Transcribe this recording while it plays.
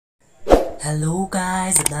Hello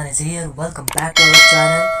guys, Adnan is here. Welcome back to our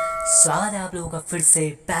channel. स्वागत है आप लोगों का फिर से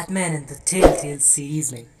Batman in the telltale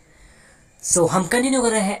series में। हम कंटिन्यू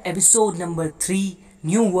कर रहे हैं episode number 3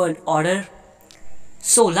 new world order.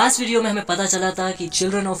 Last video में हमें पता चला था कि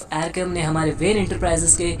चिल्ड्रन ऑफ आर्कम ने हमारे वेन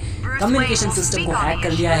इंटरप्राइजेस के कम्युनिकेशन सिस्टम को हैक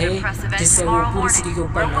कर लिया है, जिससे वो पूरी सिटी के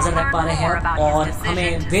ऊपर नजर रख पा रहे हैं और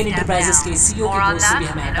हमें वेन इंटरप्राइजेस के सीईओ के पोस्ट से भी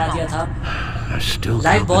हमें हटा दिया था।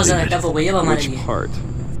 लाइफ बहुत ज़्यादा टफ हो गई है अब हमारे लिए।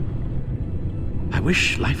 I wish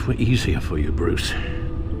life were easier for you, Bruce.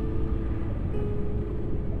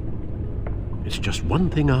 It's just one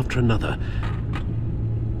thing after another.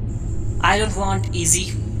 I don't want easy.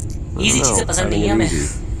 Easy चीज़ें पसंद नहीं है हमें.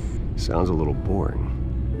 Sounds a little boring.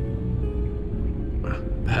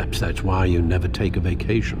 Perhaps that's why you never take a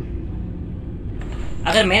vacation.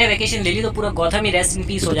 अगर मैंने vacation ले ली तो पूरा Gotham he rest in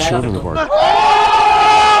peace हो जाएगा फिर तो.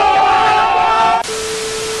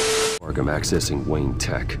 Arkham accessing Wayne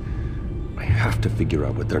Tech. I have to figure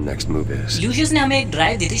out what their next move is. ल्यूशियस ने हमें एक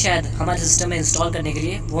ड्राइव दी थी शायद हमारे सिस्टम में इंस्टॉल करने के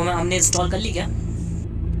लिए, वो हमने इंस्टॉल कर ली क्या?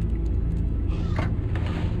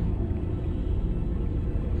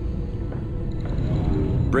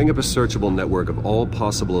 Bring up a searchable network of all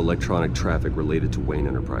possible electronic traffic related to Wayne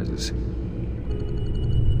Enterprises.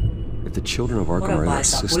 If the children of Arkham are in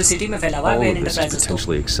that system, पूरी सिटी में फैला हुआ है वेन एंटरप्राइजेस तो.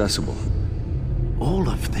 Potentially accessible. All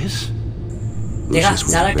of this? देखा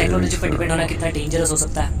ज़्यादा technology पर depend होना कितना डेंजरस हो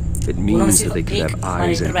सकता है. It means that they could have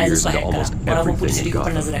eyes and ears into almost everything in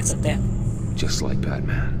Gotham. Just like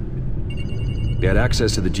Batman. They had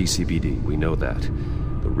access to the GCPD, we know that.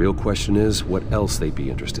 The real question is what else they'd be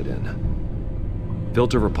interested in.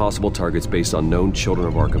 Filter for possible targets based on known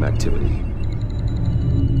Children of Arkham activity.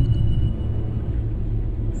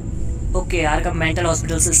 Okay, Arkham mental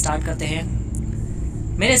hospital से start करते हैं.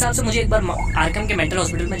 मेरे हिसाब से मुझे एक बार Arkham के mental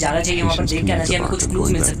hospital में जाना चाहिए, वहाँ पर देख के आना चाहिए, हमें कुछ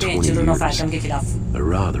क्लूज मिल सकते हैं चिल्ड्रन ऑफ आर्कम के खिलाफ. A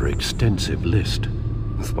rather extensive list.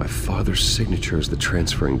 With my father's signature as the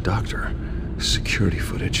transferring doctor. Security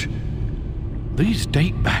footage. These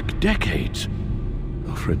date back decades.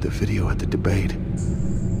 I've read the video at the debate.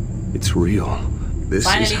 It's real.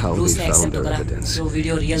 This is how they found their evidence.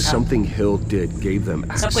 Something Hill did gave them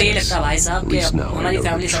access. सबको ये लगता है भाई साहब कि हमारी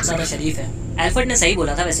family सबसे ज़्यादा शरीफ है. एल्फ्रेड ने सही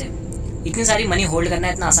बोला था वैसे. इतनी सारी मनी होल्ड करना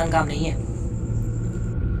इतना आसान काम नहीं है.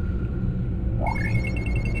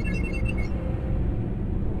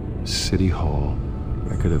 City Hall,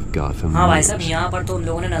 record of Gotham. हाँ भाई साहब, यहाँ पर तो उन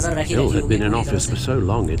लोगों ने नजर रखी Hill had been in office for so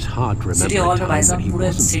long it's hard to remember. City hall में भाई साहब पूरे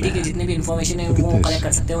wasn't सिटी की there. जितनी भी इंफॉर्मेशन है वो कलेक्ट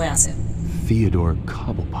कर सकते हो यहाँ से. Theodore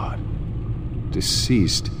Cobblepot,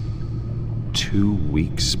 deceased 2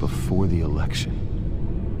 weeks before the election.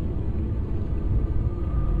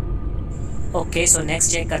 Okay, so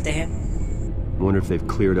next check करते हैं. Wonder if they've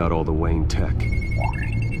cleared out all the Wayne tech.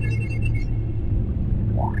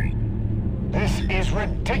 This is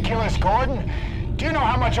ridiculous, Gordon. Do you know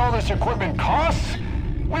how much all this equipment costs?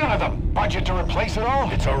 We don't have the budget to replace it all.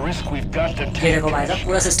 It's a risk we've got to take. देखो भाई साहब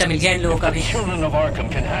पूरा system मिल गया इन लोगों का भी. Children of Arkham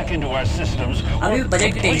can hack into our systems. अभी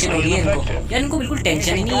budget की टेंशन हो रही है इनको. यार इनको बिल्कुल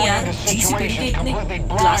टेंशन ही नहीं है यार. GCPD के इतने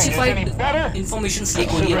क्लासिफाइड इंफॉर्मेशन लीक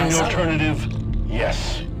हो रही है भाई साहब. Yes.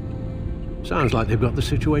 Sounds like they've got the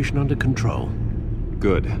situation under control.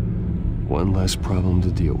 Good. One less problem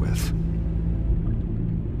to deal with.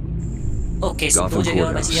 Okay, so दो जगह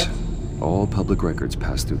और बची है. All public records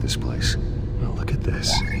pass through this place. Now look at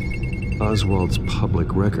this. Oswald's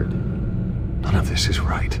public record. None of this is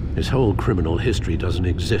right. His whole criminal history doesn't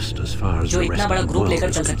exist as far as जो the इतना rest बड़ा of the group world लेकर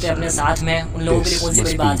is चल सकते हैं अपने concerned. साथ में, उन लोगों के लिए कौन सी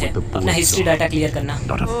बड़ी बात है अपना हिस्ट्री डाटा क्लियर करना.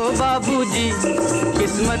 ओ बाबूजी,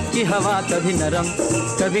 किस्मत की हवा कभी नरम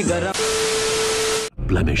कभी गरम.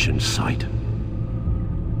 Blemish in sight.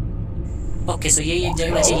 Okay, so यही एक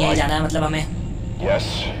जगह बची, यहीं जाना है मतलब हमें.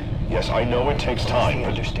 Yes, I know it takes time.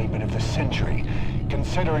 Understatement of the century.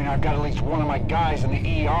 Considering I've got at least one of my guys in the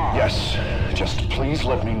ER. Yes, just please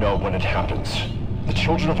let me know when it happens. The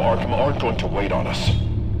children of Arkham aren't going to wait on us.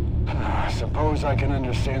 I suppose I can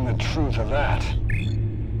understand the truth of that.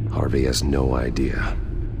 Harvey has no idea.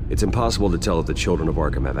 It's impossible to tell if the children of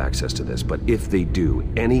Arkham have access to this, but if they do,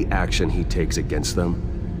 any action he takes against them,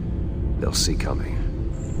 they'll see coming.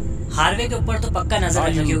 Harvey के ऊपर तो पक्का नजर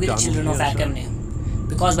रखी होगी children of Arkham ने,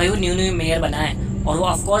 because भाई वो न्यू मेयर बना है और वो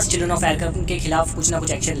of course children of Arkham के खिलाफ कुछ ना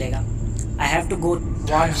कुछ एक्शन लेगा. I have to go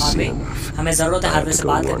warn Harvey. हमें जरूरत है हार्वे से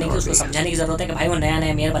बात करने की, उसको समझाने की जरूरत है कि भाई वो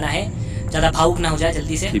नया मेयर बना है, ज्यादा भावुक ना हो जाए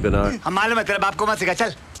जल्दी से. हम मालूम है तेरे बाप को मत सिखा,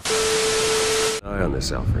 चल. Eye on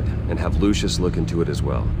this, Alfred, and have Lucius look into it as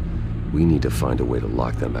well. We need to find a way to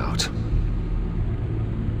lock them out.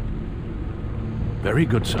 Very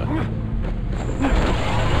good, sir.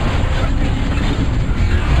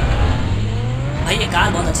 भाई ये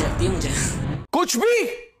कार बहुत अच्छी लगती है मुझे. कुछ भी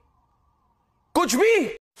कुछ भी।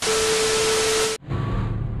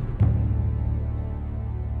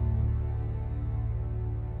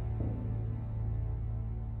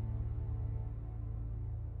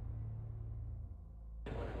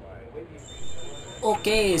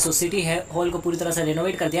 ओके, सो सिटी है हॉल को पूरी तरह से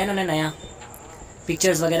रेनोवेट कर दिया इन्होंने नया।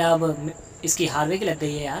 पिक्चर्स वगैरह अब इसकी हार्वे की लग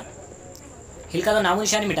गई है यार। हिल का तो नामो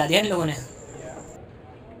निशान मिटा दिया इन लोगों ने।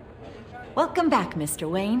 Welcome back,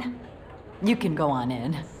 Mr. Wayne. You can go on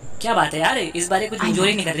in. क्या बात है यार, इस बार कुछ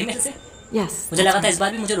मंजूरी नहीं कर रही मेरे से। Yes. मुझे लगा था इस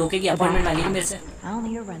बार भी मुझे रोकेगी, अपॉइंटमेंट मांगेगी मेरे से। I'll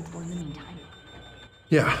need a rental in the meantime.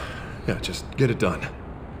 Yeah, just get it done.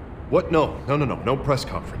 What? No press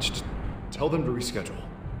conference. Just tell them to reschedule.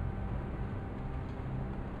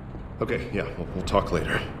 Okay, yeah, we'll talk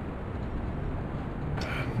later.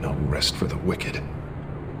 No rest for the wicked.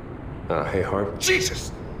 Hey, Harv.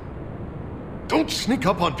 Jesus! Don't sneak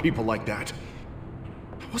up on people like that.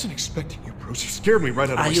 I wasn't expecting you, Bruce. You scared me right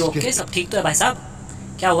out of my skin. Are you okay? सब ठीक तो है भाई साहब?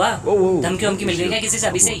 क्या हुआ? धमकी मिल गई क्या किसी से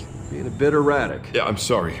अभी से ही? Being a bit erratic. Yeah, I'm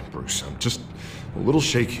sorry, Bruce. I'm just a little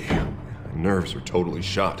shaky. My nerves are totally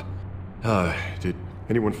shot. Did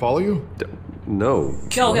anyone follow you? No.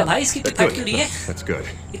 क्या हो गया भाई, इसकी फट क्यों रही है? That's good.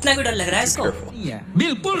 इतना क्यों डर लग रहा है इसको?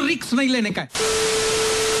 बिल्कुल रिस्क नहीं लेने का।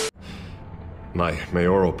 My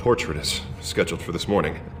mayoral portrait is scheduled for this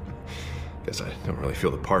morning. Guess I don't really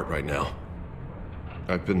feel the part right now.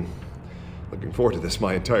 I've been looking forward to this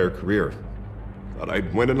my entire career. Thought I'd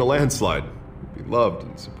win in a landslide, be loved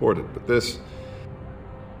and supported, but this,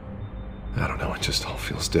 I don't know, it just all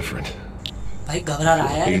feels different. भाई घबरा रहा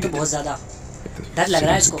है ये तो बहुत ज़्यादा। डर लग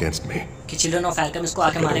रहा है इसको कि चिल्ड्रन ऑफ आर्कम इसको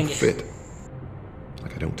आके मारेंगे।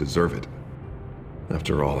 Like I don't deserve it.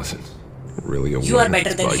 After all, is it really a You are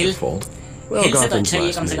better than Hill. Well, हिल से तो Gotham's अच्छा ही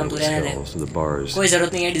last कम से कम name तू is रहने Hill, so the they. bar is कोई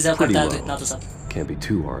ज़रूरत नहीं है, डिजर्व pretty करता है तो low. इतना तो सब। Can't be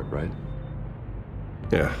too hard, right?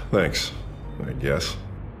 Yeah, thanks. I guess.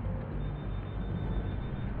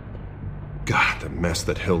 God, the mess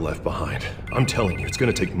that Hill left behind. I'm telling you, it's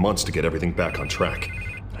gonna take months to get everything back on track.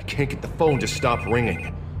 I can't get the phone to stop ringing.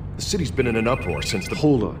 The city's been in an uproar since the...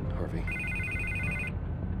 Hold on, Harvey.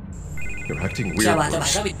 You're acting weird. क्या बात है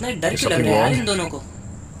भाई साहब, इतना डर क्यों लग रहा है यार इन दोनों को?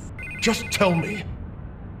 Just tell me.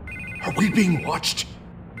 Are we being watched?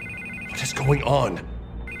 What is going on?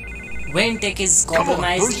 Wayne Tech is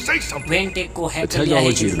compromised. Wayne Tech को हैक The कर लिया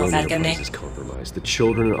है technology of children of the Arkham ने। enterprise is compromised. The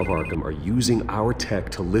children of Arkham are using our tech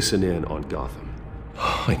to listen in on Gotham.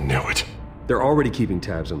 I knew it. They're already keeping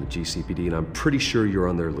tabs on the GCPD, and I'm pretty sure you're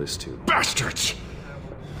on their list too. Bastards!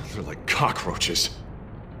 They're like cockroaches.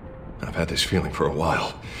 I've had this feeling for a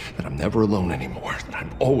while, that I'm never alone anymore, that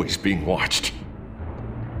I'm always being watched.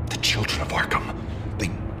 The children of Arkham,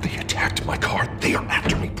 they attacked my car. They are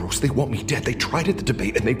after me, Bruce. They want me dead. They tried at the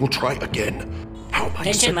debate, and they will try again. How am I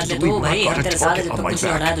expected to leave when I've got a target on my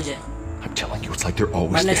back? I'm telling you, it's like they're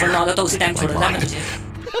always there. I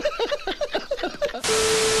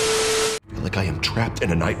feel like I am trapped in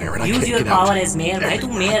a nightmare, and I can't get out. Use your power as mayor, भाई तू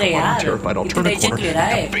mayor है यार। I'm terrified. I'll turn a corner and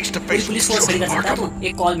come face to face with the children of Arkham.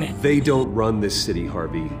 एक call में। They don't run this city,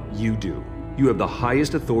 Harvey. You do. You have the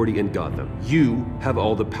highest authority in Gotham. You have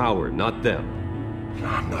all the power, not them.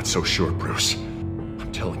 I'm not so sure, Bruce.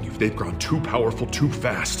 I'm telling you, they've grown too powerful too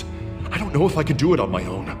fast. I don't know if I can do it on my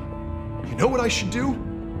own. You know what I should do?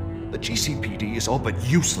 The GCPD is all but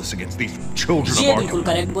useless against these children of ये Arkham. बिल्कुल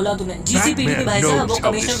correct बोला तूने। GCPD भी भाई साहब वो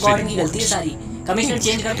commissioner Gordon की गलती है सारी। कमिश्नर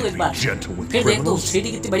चेंज कर तू एक बार। फिर देख तू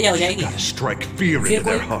सिटी कितनी बढ़िया हो जाएगी। Strike fear into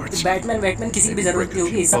their hearts. Batman किसी की भी जरूरत नहीं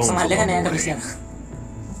होगी, सब संभाल लेगा नया commissioner.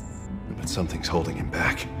 But something's holding him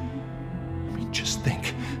back. I mean, just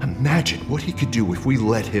think. Imagine what he could do if we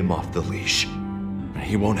let him off the leash.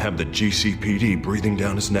 He won't have the GCPD breathing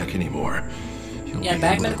down his neck anymore. He'll यार be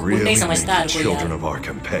Batman able को to really नहीं make समझता है the कोई children यार। of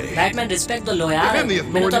Arkham pay. Batman respect तो लो यार। Give him the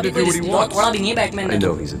मैंने तो authority अभी to do what he कोई wants. थोड़ा भी नहीं है बैटमैन I में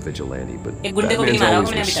know तो। he's a vigilante, but एक गुंडे को भी नहीं Batman's मारा always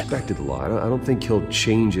उन्होंने अभी तक। respected the law. I don't think he'll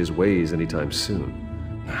change his ways anytime soon.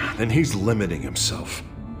 Then he's limiting himself.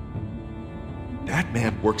 That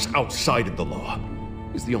man works outside of the law.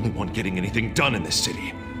 He's the only one getting anything done in this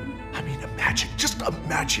city. I mean, just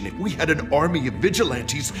imagine if we had an army of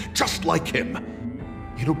vigilantes just like him.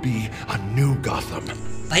 It'll be a new Gotham.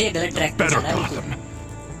 भाई ये गलत track पे चल Better रहा है Gotham.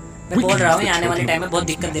 मैं बोल रहा हूँ आने वाले टाइम में बहुत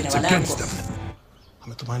दिक्कत देने वाला है हमको।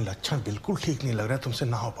 हमें तुम्हारे लक्षण बिल्कुल ठीक नहीं लग रहा है, तुमसे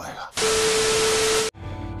ना हो पाएगा।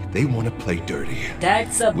 They want to play dirty.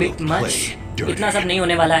 That's a bit much. इतना सब नहीं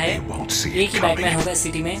होने वाला है। एक ही बैटमैन होगा इस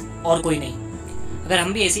सिटी में और कोई नहीं। अगर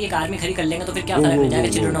हम भी ऐसी एक आर्मी खड़ी कर लेंगे तो फिर क्या फर्क पड़ जाएगा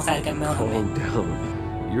चिल्ड्रन ऑफ आर्कम में और हमें। Calm down.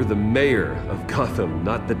 You're the mayor of Gotham,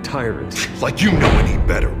 not the tyrant. Like you know any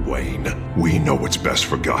better, Wayne. We know what's best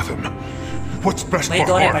for Gotham. What's best भाई for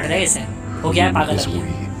दौरे पड़ Arkham. रहे हैं इसे। हो गया है पागल Yes, अभी।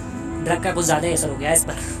 we. ड्रग का कुछ ज्यादा असर हो गया है इस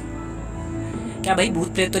पर। क्या भाई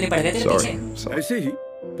भूत प्रेत तो नहीं पड़ गए तेरे पीछे? ऐसे ही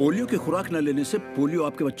पोलियो की खुराक न लेने से पोलियो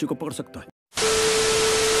आपके बच्चे को पकड़ सकता है।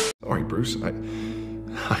 Sorry, Bruce.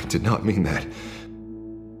 I did not mean that.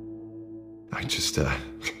 I just,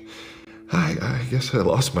 I guess I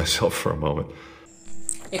lost myself for a moment.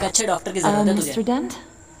 एक अच्छे डॉक्टर की जरूरत है तुझे। Mr. Dent,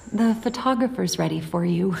 the photographer's ready for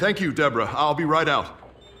you. Thank you, Deborah. I'll be right out.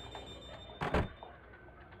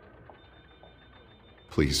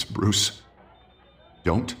 Please, Bruce,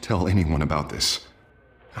 don't tell anyone about this.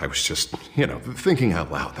 I was just, thinking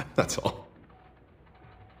out loud, that's all.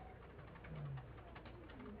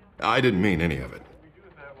 I didn't mean any of it.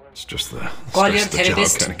 It's just the job kind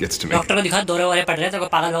of gets to me. Doctor को दिखा दौरे वाले पड़ रहे हैं, तेरे को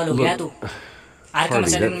पागल वागल हो गया तू। आर्कम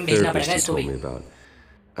असylum में भेजना पड़ेगा इसको भी।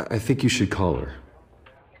 I think you should call her.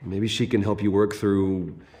 Maybe she can help you work through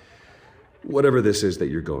whatever this is that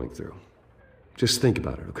you're going through. Just think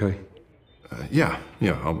about it, okay? Yeah,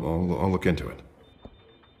 I'll look into it.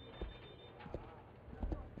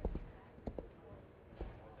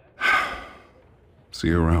 See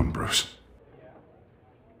you around, Bruce.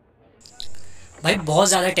 भाई बहुत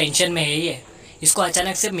ज़्यादा tension में है ये। इसको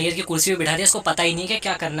अचानक से mayor की कुर्सी पे बिठा दिया, इसको पता ही नहीं कि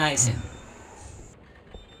क्या करना है इसे।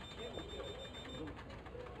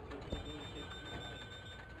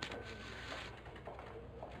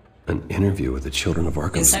 An interview with the children of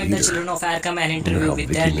Arkham's Inside leader. the children of Arkham, an interview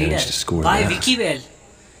with their leader. भाई विकी वेल,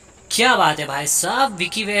 क्या बात है भाई साहब,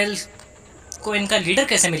 विकी वेल को इनका लीडर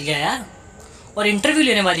कैसे मिल गया यार? और इंटरव्यू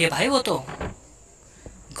लेने वाली है भाई वो तो।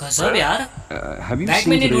 गजब यार।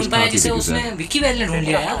 बैटमैन ने ढूंढ पाया जिसे उसने विकी वेल ने ढूंढ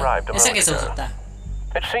लिया यार। ऐसा कैसे हो सकता है?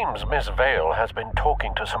 It seems Miss Vale has been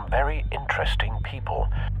talking to some very interesting people.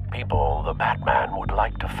 People the Batman would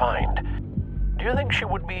like to find. Do you think she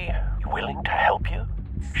would be willing to help you?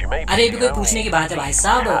 अरे भी कोई पूछने की बात है भाई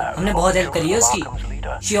साहब, हमने बहुत हेल्प करी है उसकी।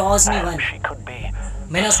 She owes me one.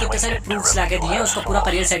 मैंने उसको इतने सारे प्रूफ्स लाके दिए हैं, उसका पूरा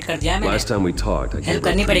करियर सेट कर दिया है मैंने। हेल्प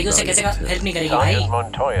करनी पड़ेगी उसे, कैसे हेल्प नहीं करेगी भाई?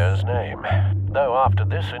 Montoya's name. Though after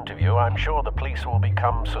this interview, I'm sure the police will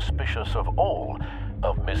become suspicious of all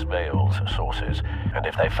of Miss Vale's sources, and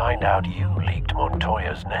if they find out you leaked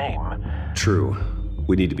Montoya's name. True.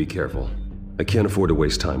 We need to be careful. I can't afford to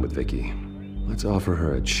waste time with Vickie. Let's offer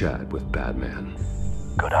her a chat with Batman.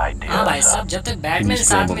 Good idea. हाँ भाई साहब, जब तक Batman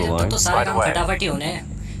साथ में है तो सारे काम फटाफट ही होने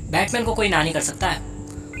हैं। बैटमैन को कोई ना नहीं कर सकता है,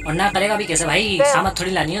 और ना करेगा भी कैसे भाई? सामत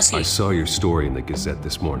थोड़ी लानी है उसकी। I saw your story in the Gazette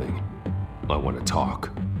this morning. I want to talk.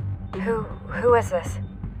 Who is this?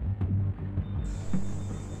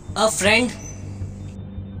 A friend.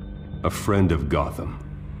 A friend of Gotham.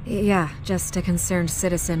 Yeah, just a concerned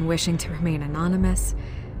citizen wishing to remain anonymous.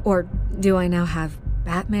 Or do I now have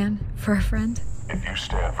Batman for a friend? If you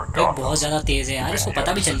stand for Gotham, बहुत ज़्यादा तेज है यार, इसको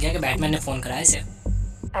पता भी चल गया कि बैटमैन ने फोन कराया इसे।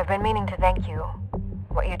 I've been meaning to thank you.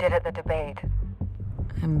 What you did at the debate.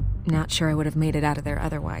 I'm not sure I would have made it out of there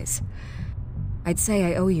otherwise. I'd say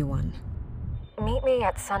I owe you one. Meet me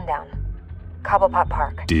at sundown. Cobblepot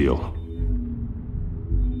Park. Deal.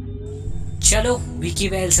 चलो Vicky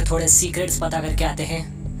well से थोड़े secrets पता करके आते हैं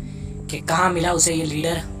कि कहाँ मिला उसे ये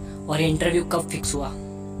लीडर, और ये इंटरव्यू कब फिक्स हुआ।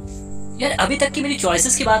 यार अभी तक की मेरी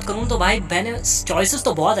चॉइसेस की बात करूँ तो भाई मैंने चॉइसेस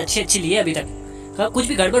तो बहुत अच्छी ली है अभी तक। कुछ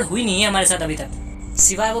भी गड़बड़ हुई नहीं है हमारे साथ अभी तक,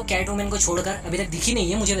 सिवाय वो कैटवुमन को छोड़कर अभी तक दिखी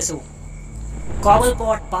नहीं है मुझे वैसे वो।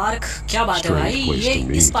 कॉबलपॉट पार्क, क्या बात है भाई, ये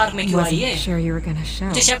इस पार्क में क्यों आई है?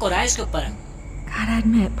 मुझे शक हो रहा है इसके ऊपर,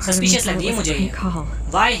 सस्पिशियस लग रही है मुझे ये।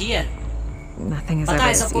 Why here? पता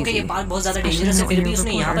है सबको कि ये पार्क बहुत ज़्यादा डेंजरस है, फिर भी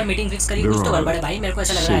उसने यहाँ पर मीटिंग फिक्स करी। कुछ तो गड़बड़ है भाई, मेरे को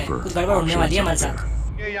ऐसा लग रहा है कुछ गड़बड़ होने वाली है हमारे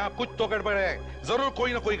साथ। ये यहाँ कुछ तो गड़बड़ है, जरूर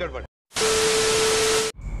कोई ना कोई गड़बड़।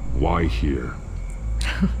 Why here?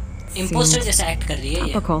 इम्पोस्टर जैसा एक्ट कर रही है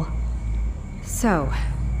ये। So,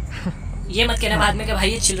 ये मत कहना बाद में कि भाई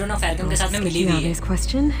ये चिल्ड्रन ऑफ आर्कम के साथ में मिली हुई है।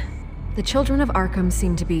 Question. The children of Arkham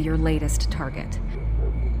seem to be your latest target.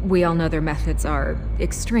 We all know their methods are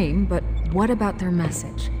extreme, but what about their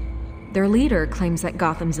message? Their leader claims that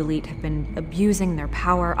Gotham's elite have been abusing their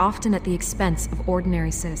power, often at the expense of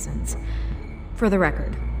ordinary citizens. For the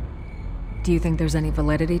record, do you think there's any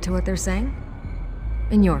validity to what they're saying?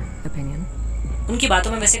 In your opinion? उनकी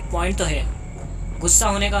बातों में वैसे एक point तो है, गुस्सा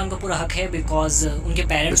होने का उनको पूरा हक है, बिकॉज उनके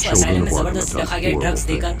पेरेंट्स को असाइलम में जबरदस्ती रखा गया ड्रग्स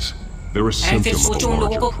देकर। एंड फिर सोचो उन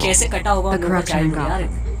लोगों को कैसे कटा होगा उनका चाइल्ड यार,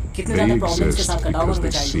 कितने ज़्यादा प्रॉब्लम्स के साथ कटा होगा उनका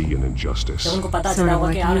चाइल्ड, जब उनको पता चला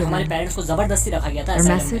होगा कि यार हमारे पेरेंट्स को जबरदस्ती रखा गया था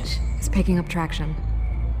Their असाइलम में। message is picking up traction,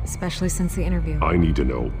 especially since the interview. I need to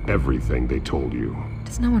know everything they told you.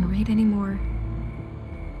 Does no one read anymore?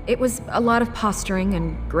 It was a lot of posturing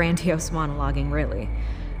and grandiose monologuing, really.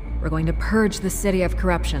 We're going to purge the city of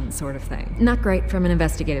corruption, sort of thing. Not great from an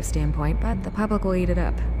investigative standpoint, but the public will eat it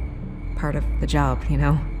up. Part of the job, you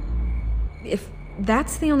know? If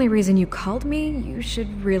that's the only reason you called me, you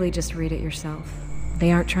should really just read it yourself.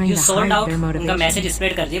 They aren't trying to hide their motivation.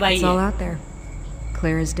 It's all out there.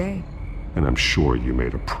 Clear as day. And I'm sure you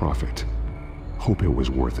made a profit. Hope it was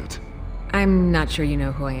worth it. I'm not sure you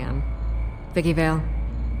know who I am. Vickie Vale.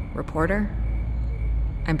 Reporter.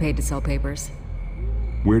 I'm paid to sell papers.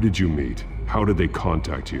 Where did you meet? How did they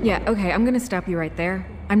contact you? Yeah, okay, I'm gonna stop you right there.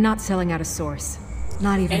 I'm not selling out a source.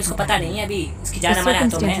 Not even for the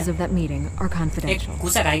circumstances of that meeting are confidential.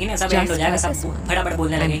 Just like this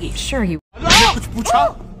one. I'm sure you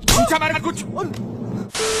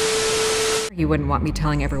wouldn't want me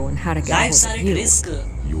telling everyone how to get a hold of you.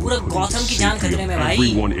 पूरा Gotham की जान खतरे में भाई.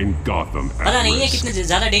 Everyone in Gotham. पता नहीं है कितने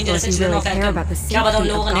ज़्यादा dangerous है children of Arkham. क्या पता उन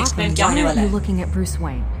लोगों का next plan क्या होने वाला है. Why are you looking at Bruce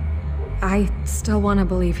Wayne? I still want to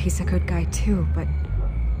believe he's a good guy too, but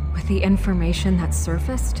with the information that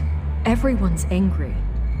surfaced, everyone's angry.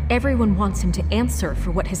 Everyone wants him to answer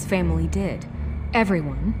for what his family did.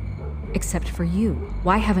 Everyone, except for you.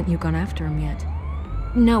 Why haven't you gone after him yet?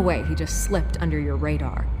 No way he just slipped under your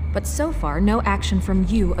radar. But so far, no action from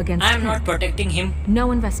you against him. I'm not protecting him.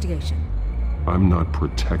 No investigation. I'm not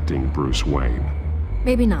protecting Bruce Wayne.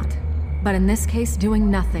 Maybe not. But in this case,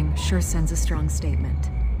 doing nothing sure sends a strong statement.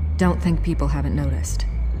 Don't think people haven't noticed.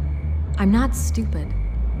 I'm not stupid.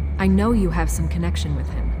 I know you have some connection with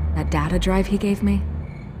him. That data drive he gave me,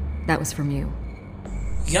 that was from you.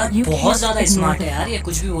 यार बहुत ज़्यादा smart है यार ये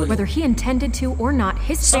कुछ भी बोलो. Whether he intended to or not,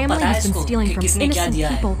 his family has been stealing from innocent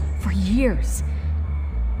people for years.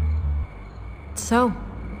 So,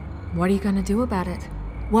 what are you gonna do about it?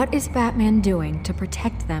 What is Batman doing to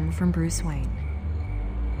protect them from Bruce Wayne?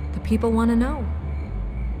 The people want to know.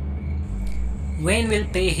 Wayne will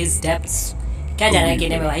pay his debts. क्या जा रहा है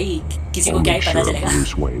कहने में भाई? किसी को क्या ही पता चलेगा?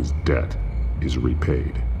 Bruce Wayne's debt is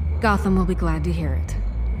repaid. Gotham will be glad to hear it.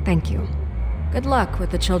 Thank you. Good luck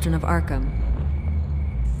with the children of Arkham.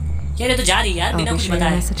 यार ये तो जा रही है यार बिना कुछ बताए.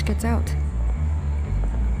 Your message gets out.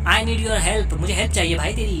 I need your help. मुझे help चाहिए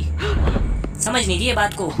भाई तेरी. समझ नहीं रही है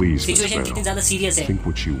बात को. Situation कितनी ज़्यादा serious है. Think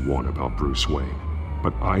what you want about Bruce Wayne,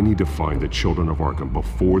 but I need to find the children of Arkham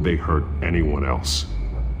before they hurt anyone else.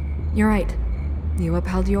 You're right. You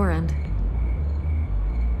upheld your end.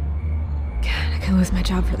 God, I could lose my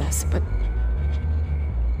job for this, but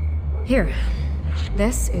here.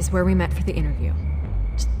 This is where we met for the interview.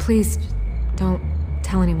 Just please, don't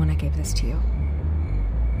tell anyone I gave this to you.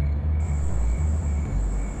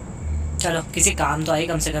 चलो किसी काम तो आई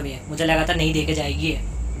कम से कम ये. मुझे लगा था नहीं देके जाएगी ये.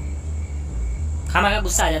 खामा का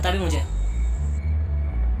गुस्सा आ जाता भी मुझे.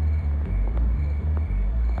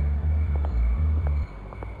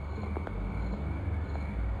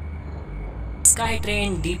 Sky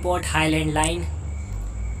train deport highland line.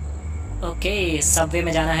 Okay Subway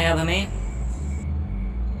में जाना है अब हमें.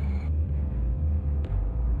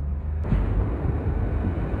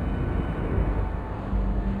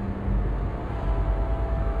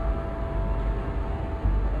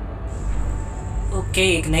 ओके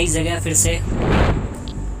एक नई जगह फिर से.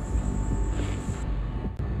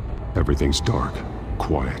 Everything's dark,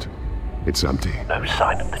 quiet. It's empty. No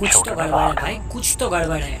sign of the कुछ तो children of गड़बड़ है Arkham. भाई. कुछ तो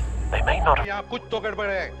गड़बड़ है. They may not यहाँ कुछ तो गड़बड़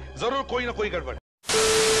है. जरूर कोई ना कोई गड़बड़.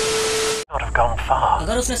 have gone far.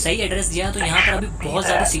 अगर उसने सही एड्रेस दिया तो यहाँ पर अभी बहुत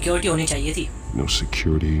ज़्यादा सिक्योरिटी होनी चाहिए थी. No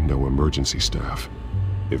security, no emergency staff.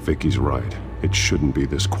 If Vickie's right, it shouldn't be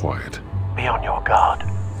this quiet. Be on your guard.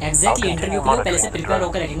 Exactly interview के लिए पहले से प्रिपेयर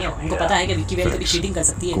होकर रखेंगे. उनको पता है कि विक्की वेल कभी चीटिंग कर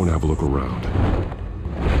सकती है. Go and have a look around.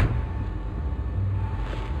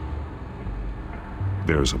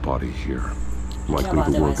 There's a body here. Likely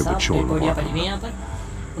the work of the children of Arkham. यहाँ पर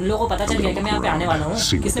उन लोगों को पता चल गया कि मैं यहाँ पे आने वाला हूँ.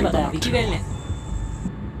 किसने बताया? विक्की वेल ने.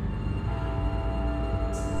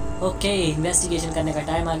 ओके इन्वेस्टिगेशन करने का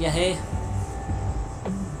टाइम आ गया है.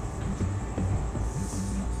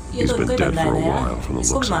 ये तो कोई बंदा है यार.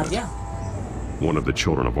 इसको भी मार दिया. One of the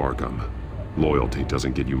children of Arkham. Loyalty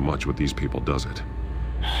doesn't get you much with these people, does it?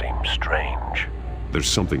 Seems strange. There's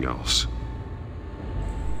something else.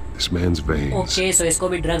 This man's veins. Okay, so इसको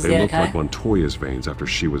भी drugs they दे look रखा like है. Montoya's veins after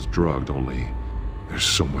she was drugged, only they're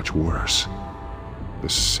so much worse.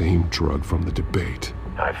 The same drug from the debate.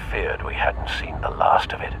 I feared we hadn't seen the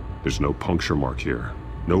last of it. There's no puncture mark here.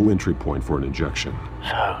 No entry point for an injection.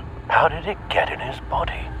 So, how did it get in his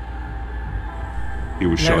body? He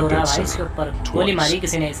was shot dead भाई इसके ऊपर गोली मारी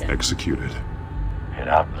किसी ने इसे. executed. It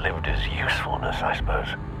outlived his usefulness, I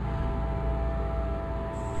suppose.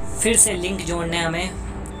 फिर से लिंक जोड़ने हमें.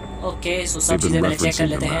 ओके सो सब They've चीजें been पहले चेक कर referencing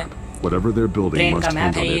the लेते हैं. map. Whatever they're building Train must का map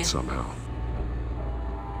end on है ये. it somehow.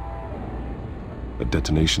 A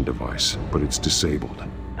detonation device, but it's disabled.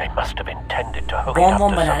 They must have intended to hook it bomb up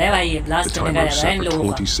bomb to बना रहे हैं something. भाई. ये The ब्लास्ट करने timer का is रहता है set इन for लोगों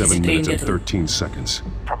का. 27 किसी ट्रेन minutes के and through. 13 seconds.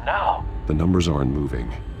 From now, The numbers aren't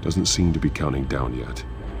moving. Doesn't seem to be counting down yet.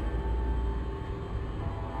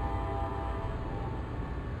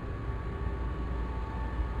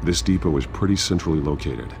 This depot is pretty centrally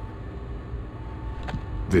located.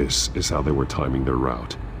 This is how they were timing their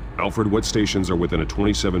route. Alfred, what stations are within a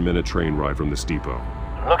 27-minute train ride from this depot?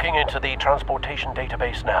 Looking into the transportation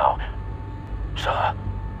database now. Sir,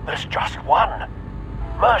 there's just one.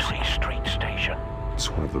 Mercy Street Station. It's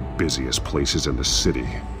one of the busiest places in the city.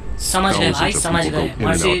 समझ गए भाई, समझ गए।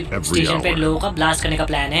 Mercy station पे लोगों का blast करने का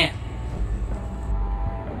प्लान है।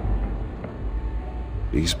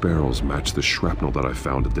 These barrels match the shrapnel that I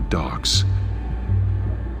found at the docks.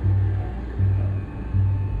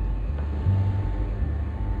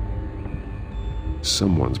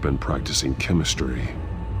 Someone's been practicing chemistry.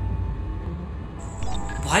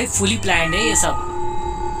 भाई fully planned है ये सब।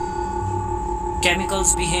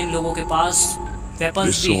 Chemicals भी हैं इन लोगों के पास,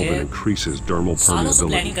 weapons भी हैं। increases dermal सालों से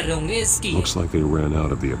planning permeability. कर रहे होंगे इसकी। Looks like they ran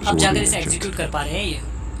out of the अब जाकर absorbing इसे agent. execute कर पा रहे हैं ये।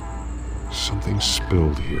 Something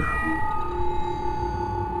spilled here.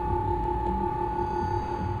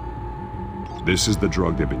 This is the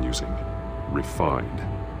drug they've been using. Refined.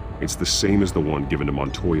 It's the same as the one given to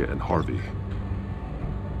Montoya and Harvey.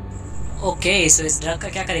 Okay, so इस drug का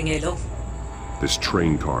क्या करेंगे ये लोग? This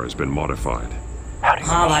train car has been modified.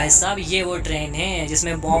 हाँ भाई साहब, ये वो ट्रेन है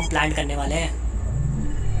जिसमें बॉम्ब प्लांट करने वाले हैं।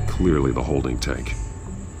 Clearly the holding tank.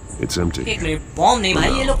 It's empty. एक मिनट, बॉम्ब नहीं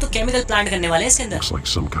भाई, ये लोग तो केमिकल प्लांट करने वाले हैं इसके अंदर। Looks like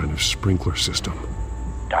some kind of sprinkler system.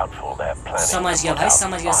 Doubtful they're planning. समझ गया भाई,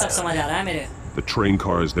 समझ गया, सब समझ आ रहा है मेरे। The train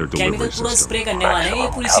car is their delivery chemical पूरा system. स्प्रे करने वाले हैं ये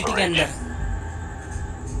पूरी सिटी के अंदर।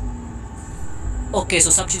 ओके,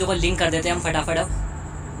 सो सब चीज़ों को लिंक कर देते हैं हम फटाफट अब।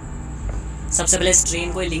 सबसे पहले इस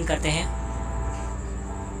ट्रेन को ही लिंक करते हैं।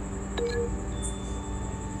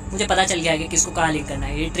 मुझे पता चल गया है कि किसको कहाँ लिंक करना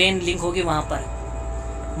है। ये ट्रेन लिंक होगी वहाँ पर,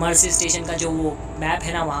 मर्सी स्टेशन का जो वो मैप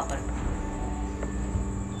है ना वहाँ पर।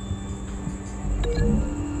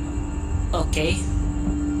 Okay.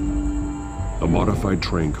 A modified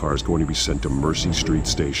train car is going to be sent to Mercy Street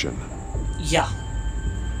Station. या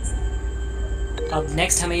अब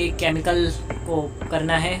नेक्स्ट हमें केमिकल को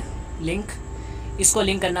करना है लिंक। इसको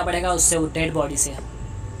लिंक करना पड़ेगा उससे, वो डेड बॉडी से।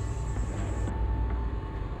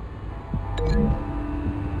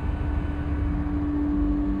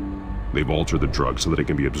 They've altered the drug so that it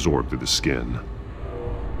can be absorbed through the skin.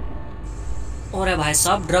 और भाई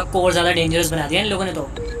साहब, ड्रग को और ज़्यादा डेंजरस बना दिया इन लोगों ने तो।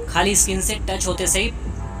 खाली स्किन से टच होते से ही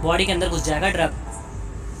बॉडी के अंदर घुस जाएगा ड्रग।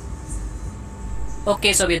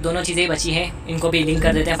 ओके, सो अब ये दोनों चीज़ें बची हैं, इनको भी लिंक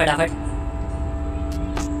कर देते हैं फटाफट।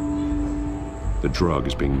 The drug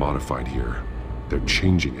is being modified here. They're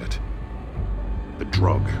changing it. The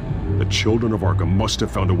drug. The children of Arkham must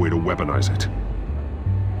have found a way to weaponize it.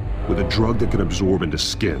 With a drug that can absorb into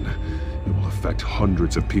skin, it will affect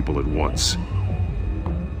hundreds of people at once.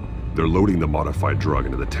 They're loading the modified drug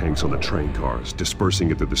into the tanks on the train cars,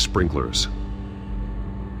 dispersing it through the sprinklers.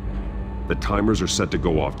 The timers are set to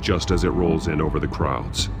go off just as it rolls in over the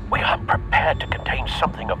crowds. We aren't prepared to contain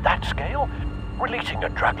something of that scale. Releasing a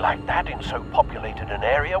drug like that in so populated an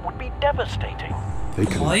area would be devastating. They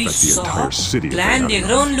can affect the entire city. Plan देख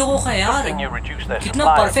रहे हो उन लोगों का यार, कितना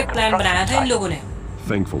perfect plan बनाया था इन लोगों ने।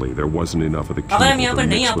 Thankfully, there wasn't enough of the अगर हम chemical यहाँ to पर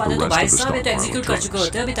नहीं mix आ with पाते the तो rest भाई of the साहब ये तो stockpile एग्जीक्यूट of कर चुके drugs.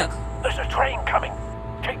 होते अभी तक। There's a train coming.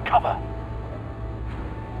 Take cover.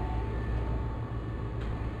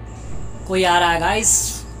 कोई आ रहा है गाइस,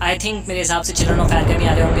 आई थिंक मेरे हिसाब से चिल्ड्रन ऑफ आर्कम ही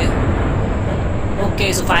आ रहे होंगे।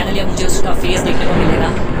 ओके, सो फाइनली अब मुझे उसका फेस देखने को मिलेगा।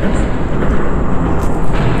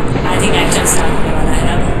 आई थिंक एक्शन स्टार्ट होने वाला है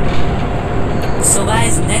अब। सो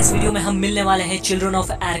गाइस, नेक्स्ट वीडियो में हम मिलने वाले हैं चिल्ड्रन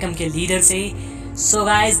ऑफ आर्कम के लीडर से। सो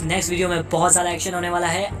गाइस, नेक्स्ट वीडियो में बहुत ज़्यादा एक्शन होने वाला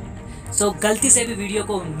है। सो गलती से भी वीडियो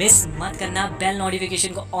को मिस मत करना, बेल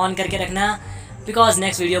नोटिफिकेशन को ऑन करके रखना, बिकॉज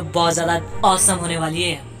नेक्स्ट वीडियो बहुत ज़्यादा ऑसम होने वाली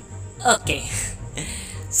है। ओके,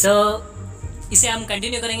 सो इसे हम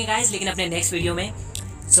कंटिन्यू करेंगे गाइस, लेकिन अपने नेक्स्ट वीडियो में।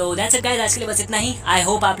 सो दैट्स इट गाइस, आज के लिए बस इतना ही। आई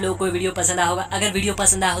होप आप लोगों को वीडियो पसंद आया होगा। अगर वीडियो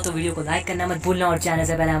पसंद आया हो तो वीडियो को लाइक करना मत भूलना और चैनल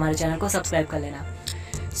से पहले हमारे चैनल को सब्सक्राइब कर लेना।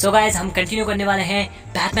 सो गाइस, हम कंटिन्यू करने वाले हैं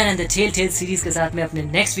Batman and the telltale series के साथ में अपने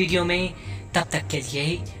नेक्स्ट वीडियो में। तब तक के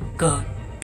लिए गुड